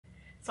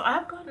So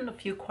I've gotten a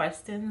few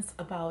questions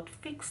about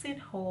fixing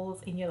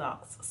holes in your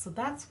locks. So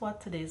that's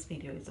what today's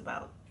video is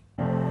about.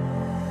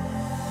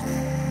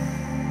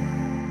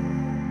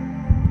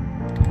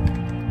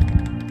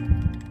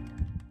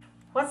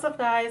 What's up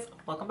guys,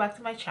 welcome back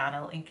to my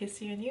channel. In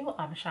case you're new,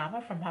 I'm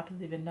Shama from Happy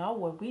Living Now,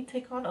 where we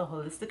take on a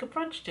holistic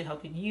approach to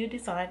helping you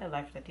design a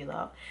life that you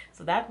love.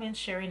 So that means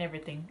sharing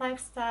everything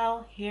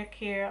lifestyle, hair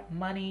care,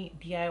 money,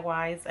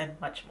 DIYs, and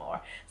much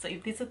more. So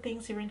if these are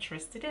things you're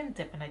interested in,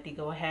 definitely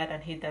go ahead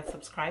and hit that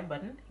subscribe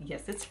button.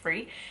 Yes, it's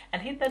free,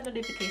 and hit that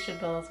notification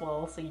bell as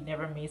well so you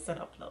never miss an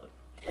upload.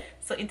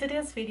 So in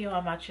today's video,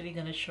 I'm actually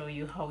going to show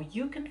you how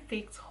you can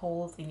fix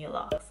holes in your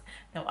locks.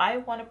 Now, I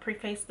want to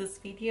preface this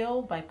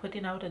video by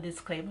putting out a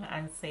disclaimer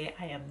and say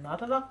I am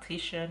not a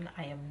loctician,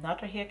 I am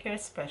not a hair care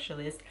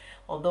specialist,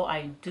 although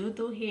I do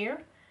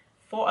hair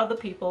for other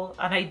people,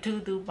 and I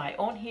do my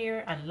own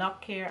hair and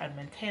lock care and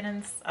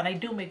maintenance, and I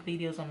do make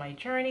videos on my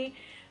journey.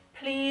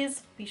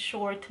 Please be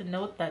sure to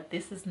note that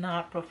this is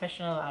not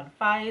professional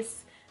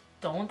advice.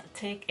 Don't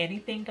take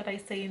anything that I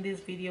say in these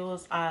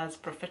videos as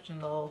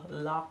professional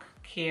lock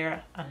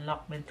care and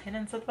lock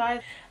maintenance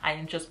advice. I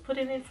am just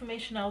putting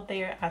information out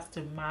there as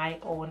to my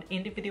own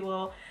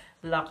individual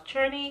lock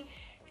journey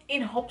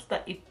in hopes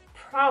that it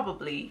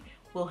probably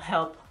will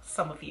help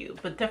some of you,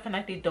 but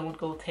definitely don't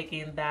go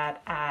taking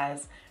that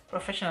as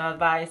professional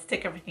advice.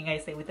 Take everything I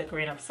say with a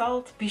grain of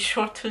salt. Be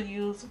sure to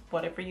use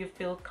whatever you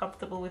feel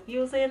comfortable with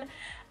using,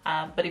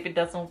 but if it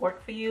doesn't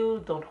work for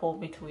you, don't hold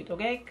me to it,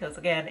 okay? Because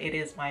again, it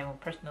is my own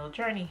personal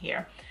journey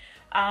here.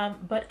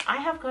 But I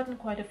have gotten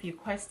quite a few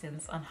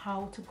questions on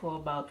how to go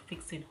about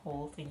fixing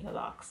holes in your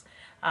locks,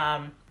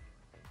 and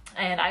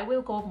I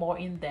will go more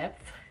in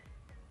depth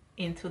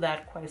into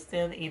that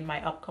question in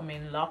my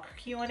upcoming lock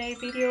Q&A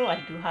video.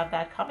 I do have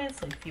that coming,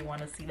 so if you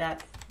want to see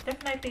that,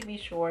 definitely be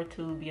sure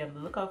to be on the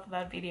lookout for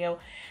that video.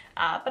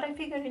 But I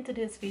figured in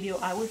today's video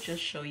I would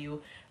just show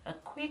you a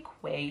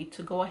quick way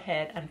to go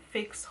ahead and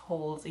fix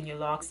holes in your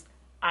locks.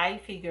 I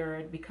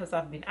figured, because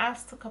I've been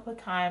asked a couple of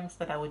times,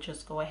 that I would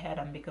just go ahead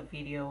and make a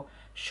video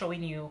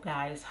showing you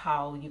guys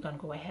how you can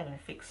go ahead and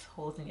fix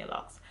holes in your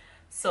locks.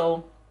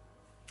 So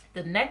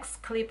the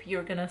next clip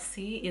you're gonna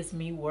see is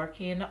me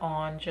working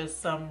on just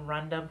some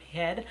random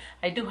head.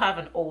 I do have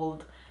an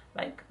old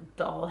like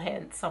doll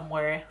head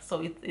somewhere,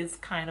 so it is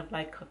kind of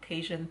like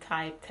Caucasian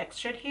type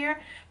textured here,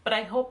 but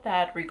I hope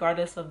that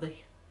regardless of the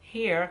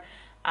hair,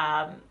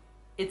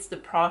 it's the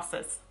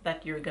process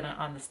that you're gonna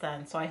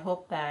understand. So I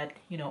hope that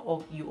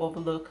you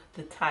overlook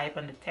the type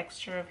and the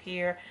texture of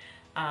hair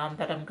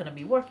that I'm gonna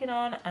be working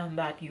on, and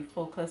that you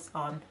focus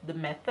on the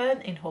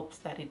method in hopes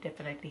that it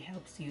definitely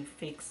helps you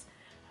fix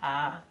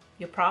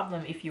your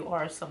problem if you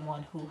are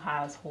someone who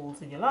has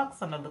holes in your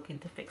locks and are looking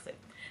to fix it.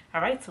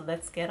 All right, so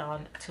let's get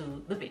on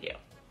to the video.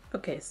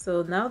 Okay,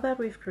 so now that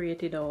we've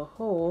created our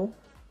hole,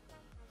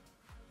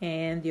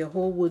 and your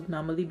hole would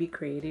normally be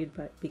created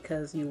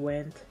because you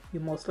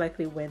most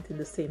likely went in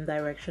the same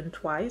direction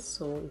twice.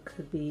 So it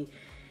could be,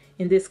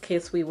 in this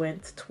case we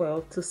went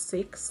 12 to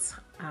 6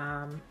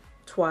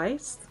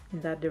 twice,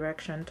 in that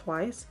direction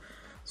twice,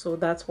 so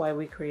that's why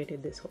we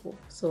created this hole.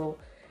 So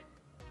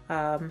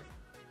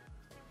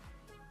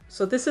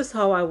so this is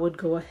how I would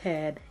go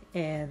ahead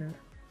and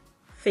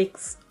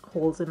fix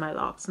holes in my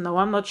locks. Now,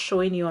 I'm not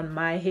showing you on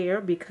my hair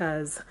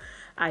because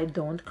I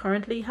don't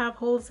currently have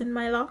holes in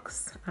my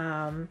locks.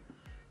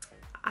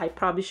 I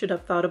probably should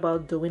have thought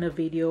about doing a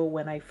video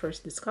when I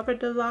first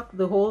discovered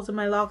the holes in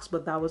my locks,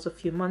 but that was a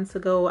few months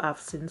ago. I've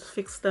since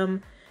fixed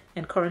them,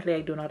 and currently I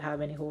do not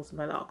have any holes in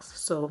my locks.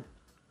 So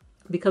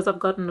because I've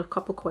gotten a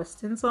couple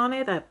questions on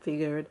it, I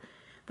figured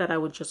that I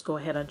would just go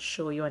ahead and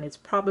show you, and it's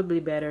probably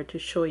better to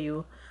show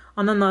you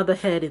on another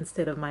head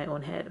instead of my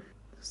own head.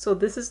 So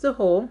this is the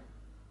hole,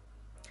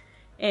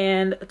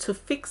 and to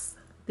fix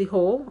the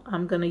hole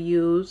I'm gonna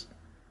use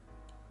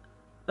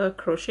a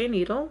crochet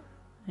needle,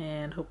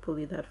 and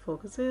hopefully that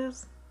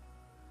focuses.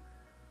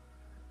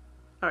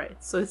 All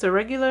right, so it's a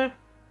regular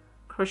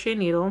crochet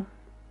needle,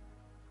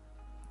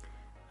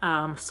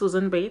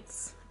 Susan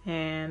Bates,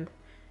 and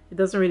it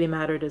doesn't really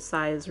matter the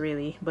size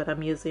really, but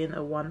I'm using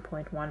a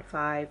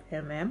 1.15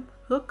 mm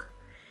hook.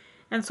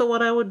 And so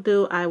what I would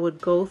do, I would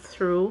go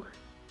through,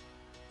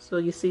 so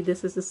you see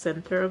this is the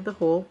center of the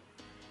hole,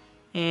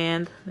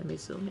 and let me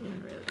zoom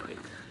in really quick.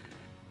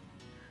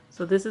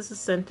 So this is the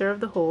center of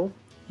the hole,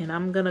 and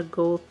I'm gonna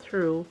go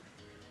through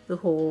the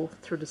hole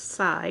through the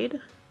side,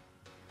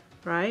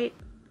 right?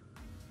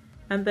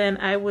 And then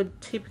I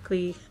would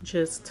typically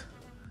just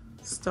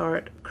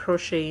start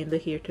crocheting the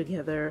hair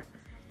together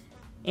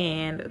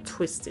and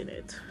twisting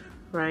it,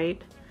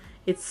 right?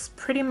 It's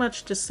pretty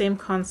much the same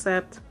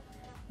concept.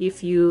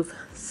 If you've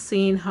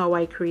seen how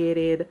I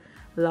created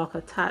lock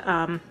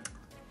extensions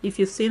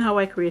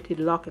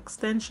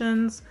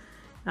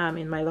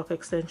in my lock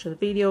extension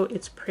video,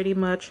 it's pretty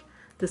much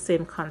the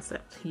same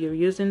concept. You're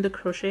using the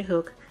crochet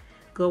hook,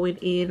 going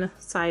in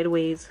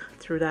sideways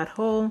through that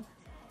hole,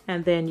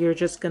 and then you're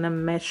just gonna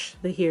mesh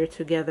the hair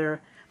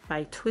together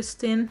by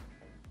twisting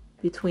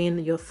between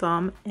your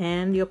thumb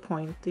and your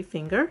pointy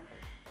finger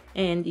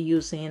and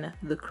using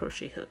the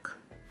crochet hook.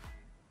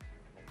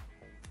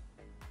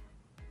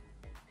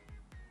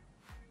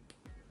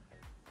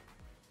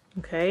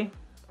 Okay,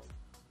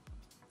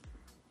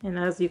 and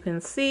as you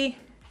can see,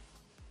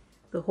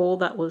 the hole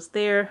that was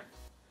there,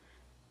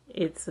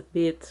 it's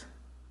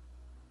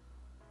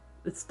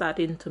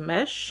starting to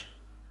mesh.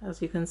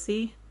 As you can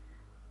see,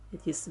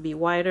 it used to be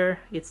wider,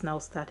 it's now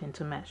starting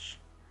to mesh.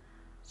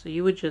 So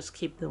you would just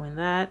keep doing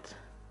that.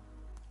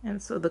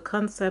 And so the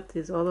concept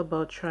is all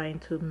about trying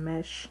to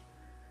mesh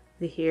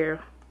the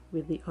hair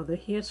with the other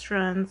hair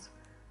strands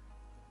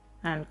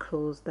and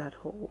close that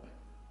hole.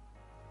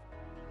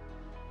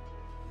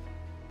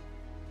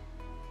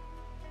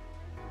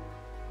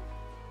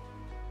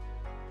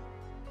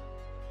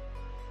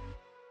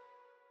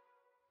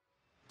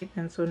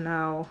 And so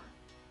now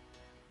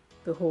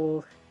the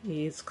hole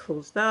is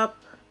closed up,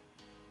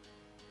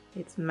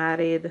 it's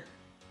matted.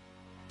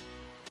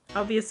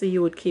 Obviously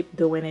you would keep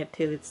doing it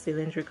till it's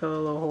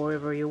cylindrical or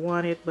however you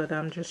want it, but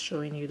I'm just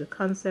showing you the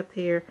concept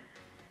here,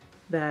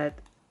 that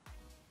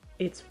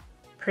it's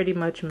pretty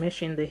much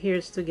meshing the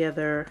hairs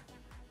together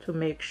to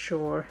make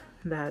sure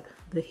that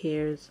the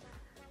hairs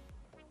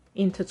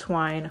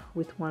intertwine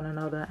with one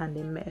another and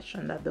they mesh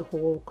and that the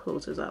hole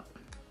closes up.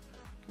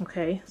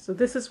 Okay, so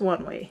this is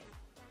one way.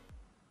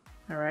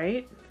 All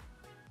right,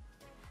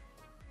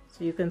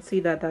 so you can see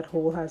that that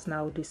hole has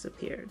now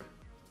disappeared.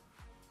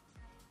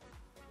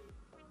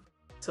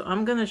 So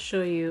I'm gonna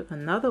show you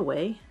another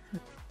way.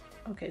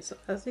 Okay, so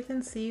as you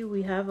can see,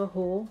 we have a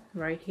hole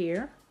right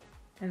here.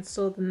 And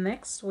so the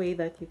next way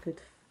that you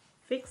could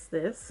fix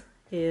this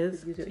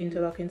is use your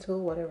interlocking tool,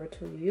 whatever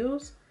tool you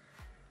use,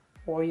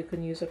 or you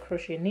can use a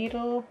crochet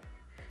needle.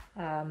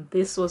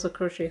 This was a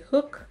crochet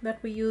hook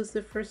that we used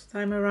the first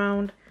time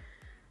around.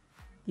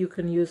 You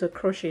can use a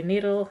crochet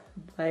needle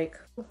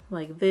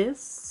like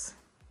this.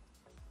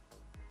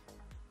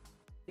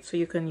 So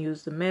you can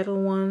use the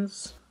metal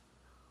ones,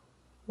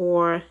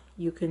 or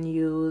you can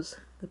use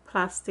the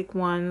plastic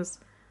ones.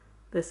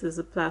 This is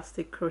a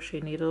plastic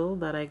crochet needle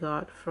that I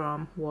got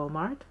from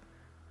Walmart,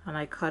 and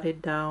I cut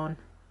it down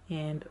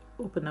and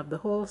opened up the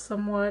hole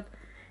somewhat.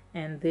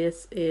 And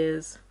this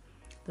is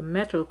the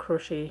metal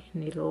crochet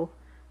needle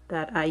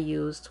that I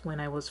used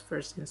when I was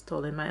first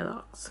installing my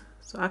Locs.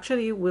 So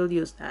actually we'll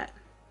use that.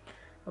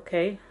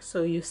 Okay,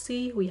 so you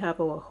see we have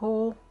our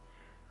hole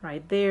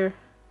right there.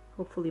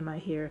 Hopefully my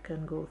hair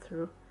can go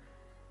through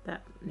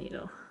that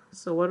needle.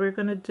 So what we're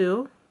gonna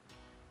do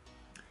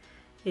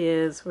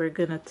is we're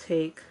gonna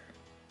take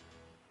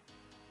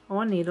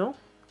our needle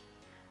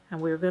and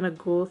we're gonna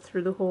go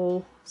through the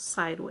hole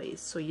sideways.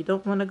 So you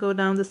don't want to go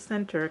down the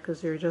center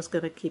because you're just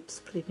gonna keep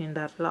splitting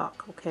that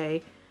lock.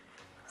 Okay,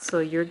 so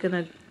you're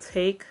gonna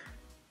take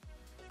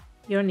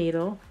your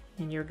needle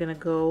and you're gonna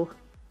go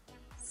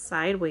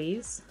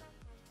sideways,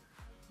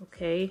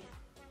 okay,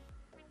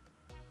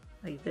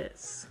 like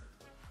this.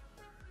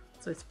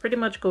 So it's pretty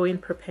much going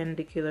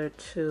perpendicular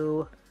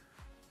to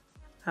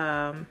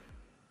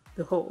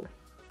the hole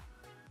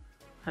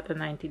at a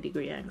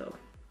 90-degree angle.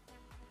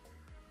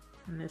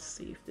 And let's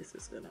see if this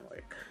is gonna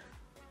work.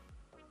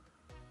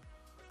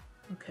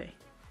 Okay,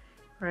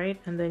 right,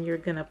 and then you're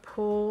gonna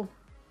pull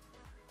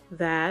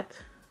that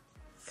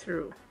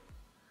through.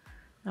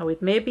 Now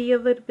it may be a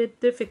little bit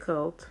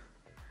difficult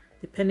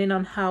depending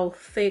on how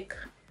thick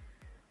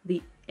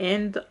the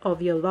end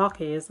of your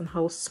lock is and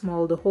how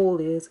small the hole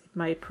is. It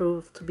might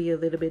prove to be a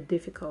little bit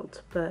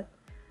difficult, but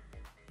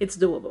it's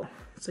doable.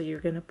 So you're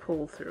gonna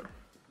pull through.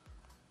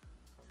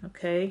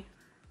 Okay,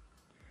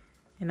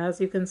 and as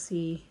you can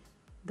see,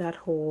 that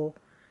hole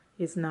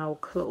is now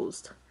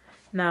closed.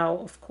 Now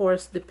of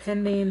course,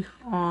 depending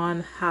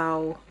on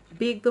how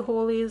big the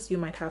hole is, you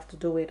might have to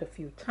do it a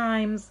few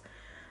times,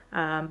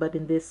 but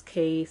in this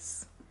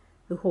case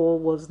the hole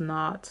was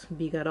not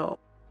big at all.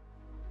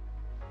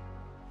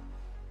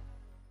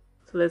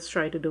 So let's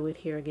try to do it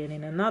here again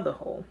in another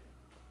hole.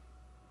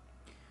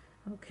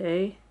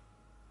 Okay,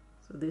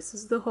 so this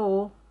is the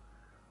hole.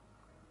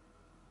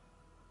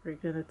 We're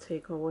gonna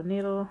take our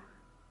needle,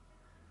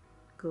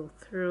 go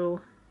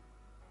through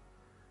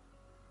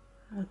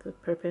at the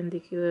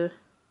perpendicular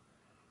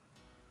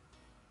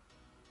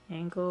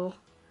angle.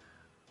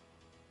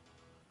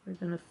 We're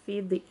gonna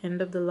feed the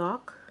end of the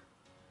lock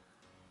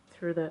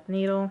through that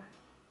needle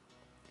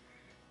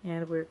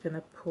and we're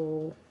gonna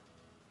pull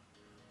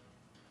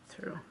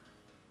through.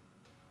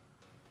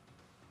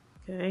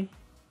 Okay,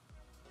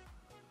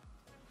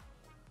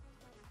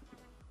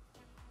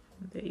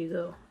 there you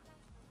go.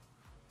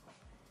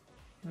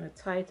 I'm going to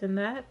tighten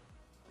that,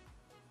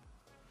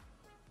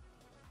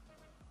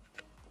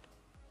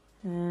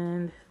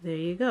 and there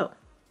you go.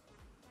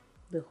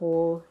 The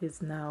hole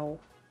is now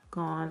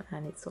gone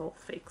and it's all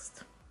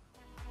fixed.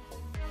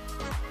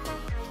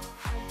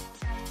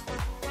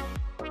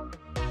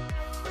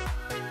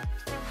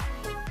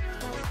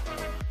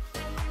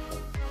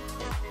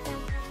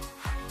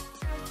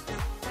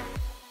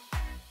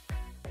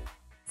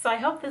 So I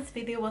hope this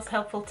video was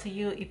helpful to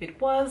you. If it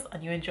was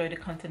and you enjoyed the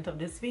content of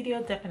this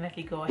video,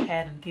 definitely go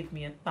ahead and give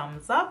me a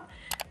thumbs up.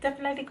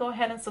 Definitely go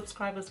ahead and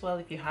subscribe as well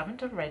if you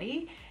haven't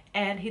already.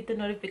 and hit the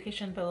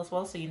notification bell as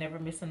well so you never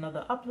miss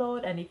another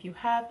upload. And if you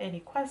have any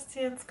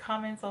questions,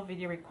 comments, or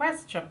video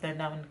requests, drop them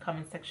down in the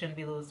comment section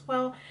below as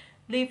well.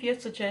 Leave your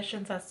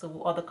suggestions as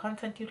to other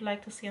content you'd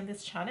like to see on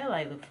this channel.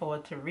 I look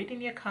forward to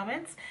reading your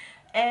comments.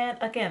 And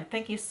again,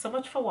 thank you so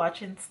much for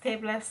watching. Stay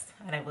blessed,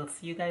 and I will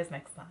see you guys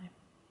next time.